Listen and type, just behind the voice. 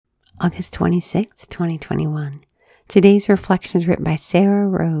August 26, 2021. Today's reflection is written by Sarah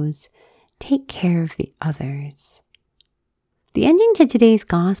Rose. Take care of the others. The ending to today's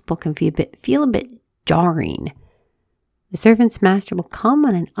gospel can feel a bit jarring. The servant's master will come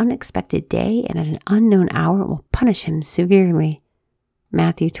on an unexpected day and at an unknown hour will punish him severely.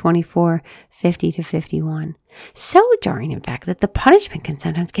 Matthew 24:50-51. So jarring, in fact, that the punishment can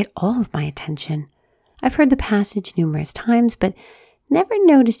sometimes get all of my attention. I've heard the passage numerous times, but never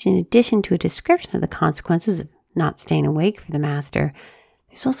noticed in addition to a description of the consequences of not staying awake for the master,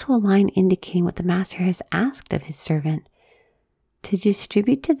 there's also a line indicating what the master has asked of his servant: to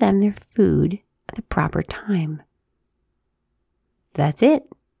distribute to them their food at the proper time. That's it.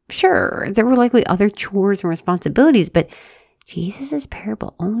 Sure, there were likely other chores and responsibilities, but Jesus'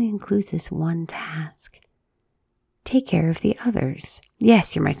 parable only includes this one task. Take care of the others.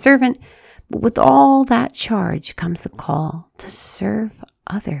 Yes, you're my servant, but with all that charge comes the call to serve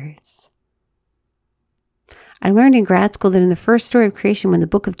others. I learned in grad school that in the first story of creation, when the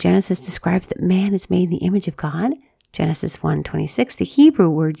book of Genesis describes that man is made in the image of God, Genesis 1:26, the Hebrew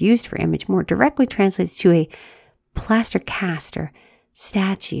word used for image more directly translates to a plaster cast or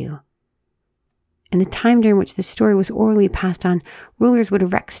statue. In the time during which the story was orally passed on, rulers would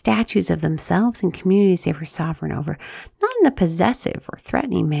erect statues of themselves and communities they were sovereign over, not in a possessive or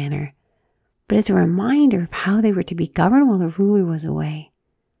threatening manner, but as a reminder of how they were to be governed while the ruler was away.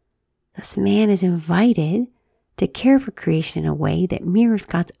 Thus, man is invited to care for creation in a way that mirrors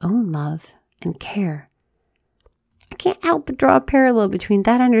God's own love and care. I can't help but draw a parallel between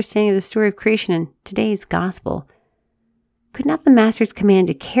that understanding of the story of creation and today's gospel. Could not the master's command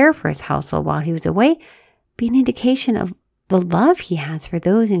to care for his household while he was away be an indication of the love he has for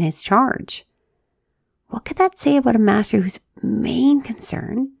those in his charge? What could that say about a master whose main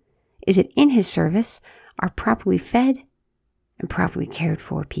concern is that in his service are properly fed and properly cared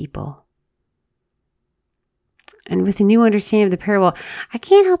for people? And with a new understanding of the parable, I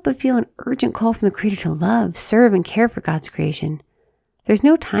can't help but feel an urgent call from the Creator to love, serve, and care for God's creation. There's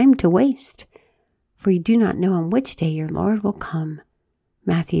no time to waste, for you do not know on which day your Lord will come.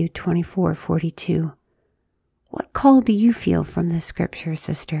 Matthew 24:42. What call do you feel from this scripture,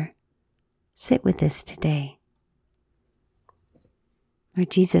 sister? Sit with this today. Lord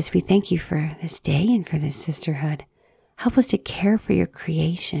Jesus, we thank you for this day and for this sisterhood. Help us to care for your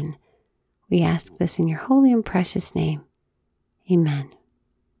creation. We ask this in your holy and precious name. Amen.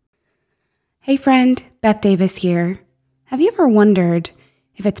 Hey friend, Beth Davis here. Have you ever wondered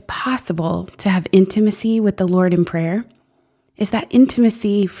if it's possible to have intimacy with the Lord in prayer? Is that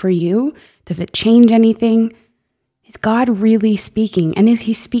intimacy for you? Does it change anything? Is God really speaking? And is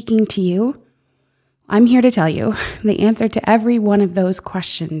he speaking to you? I'm here to tell you the answer to every one of those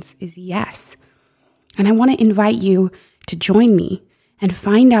questions is yes. And I want to invite you to join me and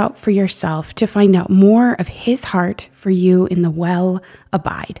find out for yourself, to find out more of his heart for you in the Well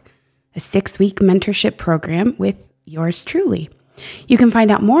Abide, a 6-week mentorship program with yours truly. You can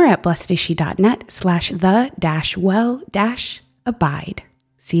find out more at blessedisshe.net/the-well-abide.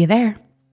 See you there.